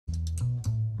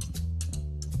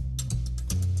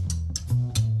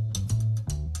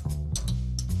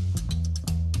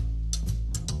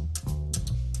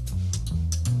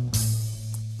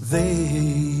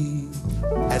They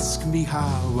ask me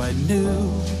how I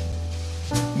knew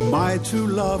my true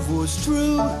love was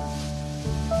true.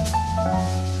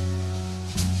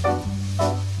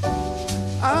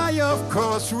 I of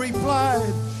course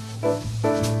replied,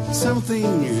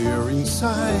 something here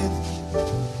inside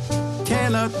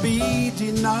cannot be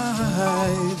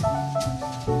denied.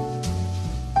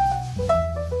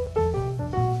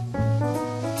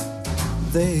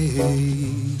 They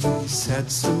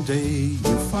said someday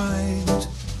you find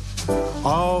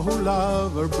all who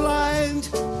love are blind.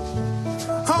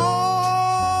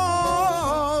 Oh,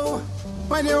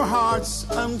 when your heart's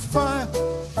on fire,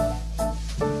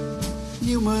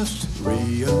 you must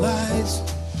realize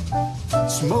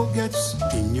smoke gets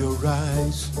in your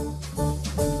eyes.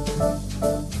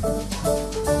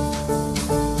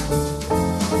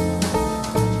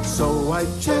 So I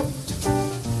checked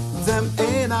them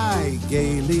and I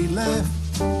gaily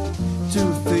laughed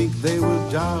to think they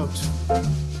would doubt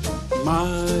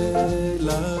my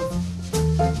love.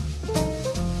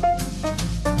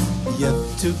 Yet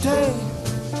today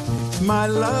my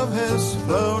love has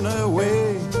flown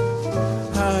away.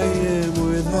 I am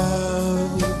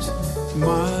without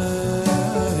my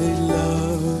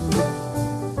love.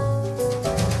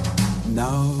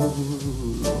 Now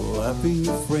laughing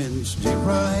friends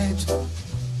deride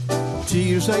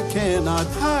tears I cannot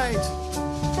hide.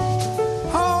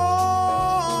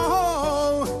 Oh,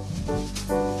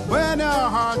 when our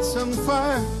heart's on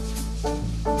fire,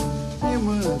 you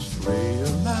must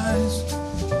realize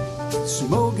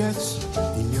smoke gets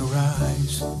in your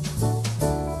eyes.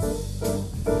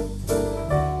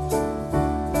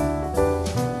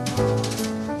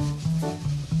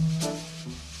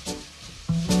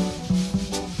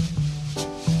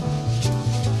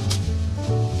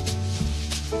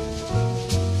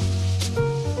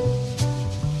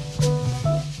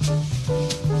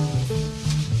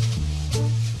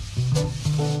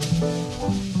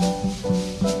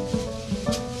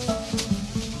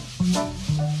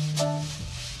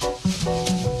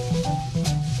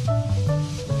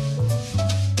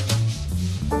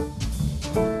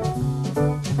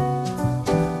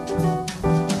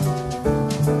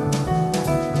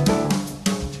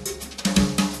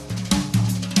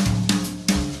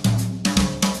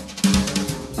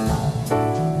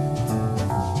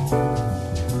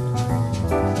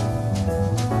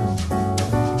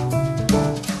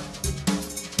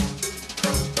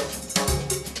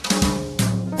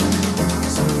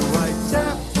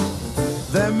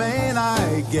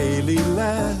 Gaily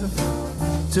laugh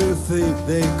to think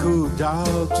they could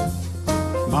doubt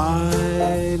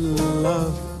my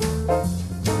love.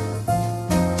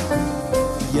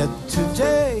 Yet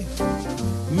today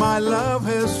my love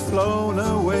has flown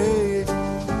away.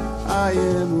 I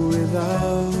am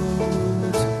without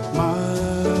my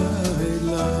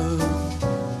love.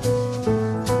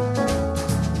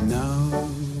 Now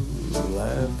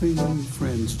laughing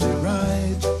friends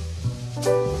deride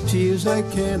tears I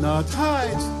cannot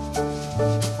hide.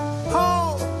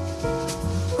 Oh,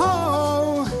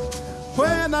 oh,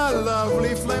 when our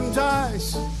lovely flame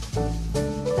dies,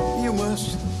 you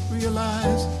must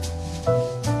realize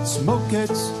smoke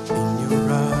gets in your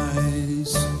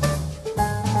eyes.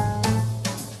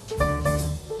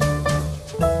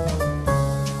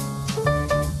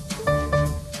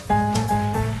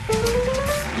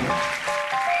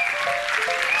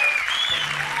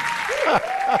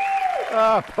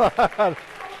 Platters.